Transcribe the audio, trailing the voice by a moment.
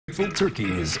Full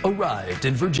turkeys arrived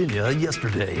in Virginia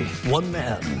yesterday. One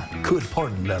man could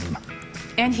pardon them.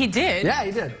 And he did. Yeah,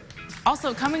 he did.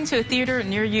 Also coming to a theater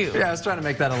near you. Yeah, I was trying to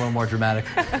make that a little more dramatic.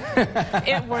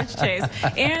 It works, Chase.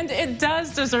 And it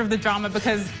does deserve the drama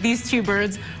because these two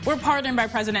birds were pardoned by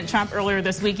President Trump earlier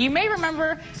this week. You may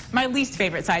remember my least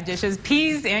favorite side dishes,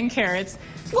 peas and carrots.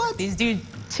 What? These two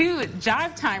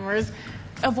jive timers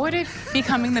avoided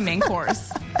becoming the main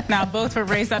course. Now, both were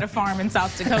raised at a farm in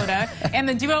South Dakota, and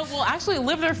the duo will actually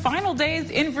live their final days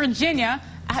in Virginia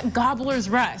at Gobbler's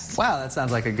Rest. Wow, that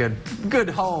sounds like a good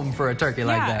home for a turkey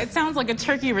like that. Yeah, it sounds like a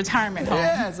turkey retirement home.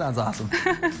 Yeah, it sounds awesome.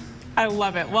 I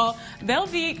love it. Well, they'll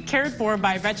be cared for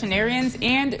by veterinarians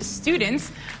and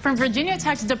students from Virginia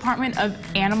Tech's Department of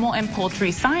Animal and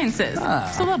Poultry Sciences.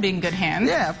 So they'll be in good hands.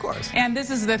 Yeah, of course. And this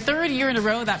is the third year in a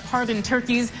row that pardoned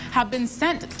turkeys have been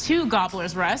sent to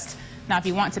Gobbler's Rest. Now, if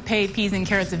you want to pay peas and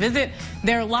carrots a visit,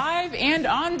 they're live and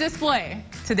on display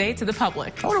today to the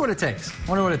public. I wonder what it takes. I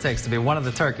wonder what it takes to be one of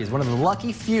the turkeys, one of the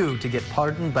lucky few to get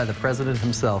pardoned by the president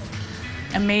himself.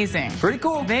 Amazing. Pretty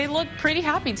cool. They look pretty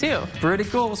happy, too. Pretty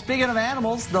cool. Well, speaking of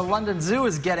animals, the London Zoo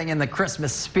is getting in the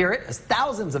Christmas spirit as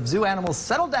thousands of zoo animals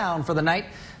settle down for the night.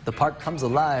 The park comes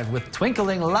alive with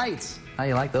twinkling lights. How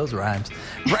you like those rhymes?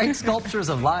 Bright sculptures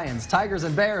of lions, tigers,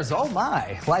 and bears, oh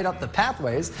my, light up the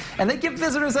pathways. And they give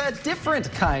visitors a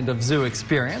different kind of zoo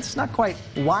experience. Not quite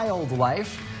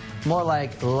wildlife, more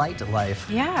like light life.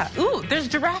 Yeah. Ooh, there's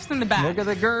giraffes in the back. Look at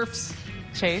the girths.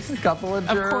 Chase. A couple of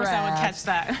giraffes. Of course I would catch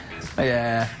that.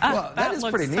 Yeah. Well, that is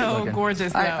pretty neat so looking.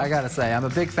 Gorgeous, though. I gotta say, I'm a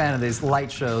big fan of these light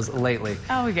shows lately.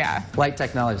 Oh, yeah. Light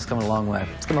technology is coming a long way.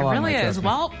 It's coming a long way. It really is.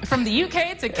 Well, from the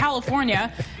UK to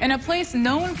California, in a place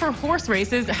known for horse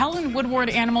races, Helen Woodward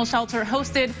Animal Shelter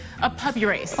hosted a puppy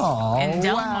race in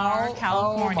Del Mar,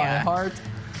 California. Oh, my heart.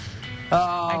 Oh,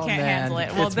 I can't handle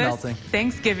it. Well, it's this melting.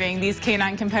 Thanksgiving, these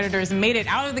canine competitors made it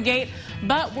out of the gate,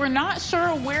 but we're not sure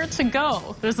where to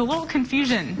go. There's a little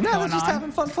confusion No, going they're just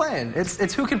having fun playing.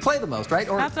 It's who can play the most, right?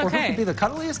 Or, That's or who okay. can be the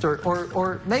cuddliest,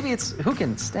 or maybe it's who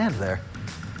can stand there.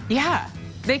 Yeah.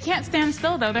 They can't stand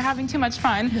still, though. They're having too much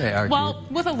fun. They are well,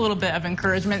 cute. with a little bit of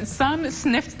encouragement, some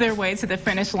sniffed their way to the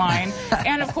finish line.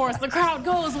 And, of course, the crowd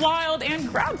goes wild and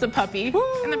grabs a puppy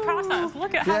in the process.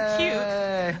 Look at how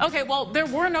cute. Okay, well, there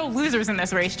were no losers in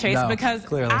this race, Chase, because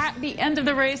clearly. at the end of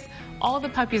the race, all the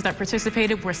puppies that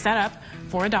participated were set up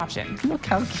for adoption. Look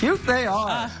how cute they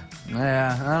are.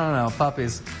 Yeah, I don't know,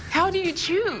 puppies. How do you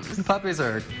choose? Puppies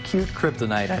are cute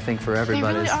kryptonite, I think, for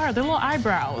everybody. They really are. They're little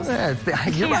eyebrows. Yeah,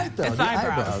 you're right, though. It's the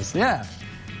eyebrows. Yeah.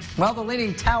 Well, the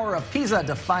Leaning Tower of Pisa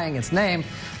defying its name,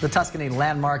 the Tuscany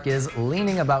landmark is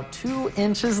leaning about 2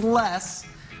 inches less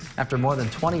after more than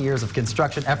 20 years of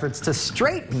construction efforts to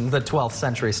straighten the 12th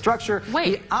century structure.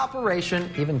 Wait. The operation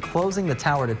even closing the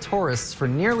tower to tourists for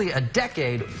nearly a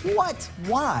decade. What?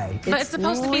 Why? But it's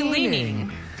supposed to be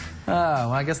leaning. Oh,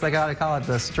 well, I guess they got to call it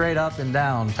the straight up and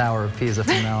down Tower of Pisa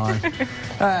from now on.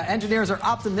 Engineers are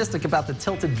optimistic about the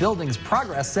tilted building's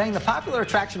progress, saying the popular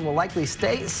attraction will likely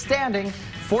stay standing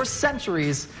for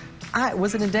centuries.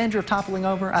 Was it in danger of toppling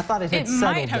over? I thought it had settled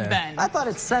there. It might have been. I thought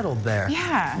it settled there.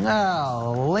 Yeah.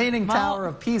 No, Leaning Tower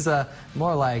of Pisa,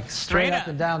 more like straight up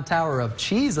and down Tower of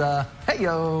Cheesa.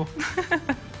 Hey-yo.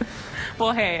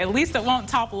 Well, hey, at least it won't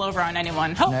topple over on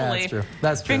anyone. Hopefully. Yeah, that's true.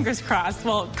 That's true. Fingers crossed.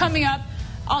 Well, coming up,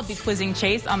 I'll be quizzing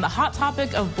Chase on the hot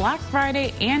topic of Black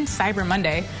Friday and Cyber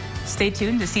Monday. Stay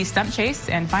tuned to see Stump Chase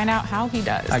and find out how he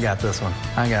does. I got this one.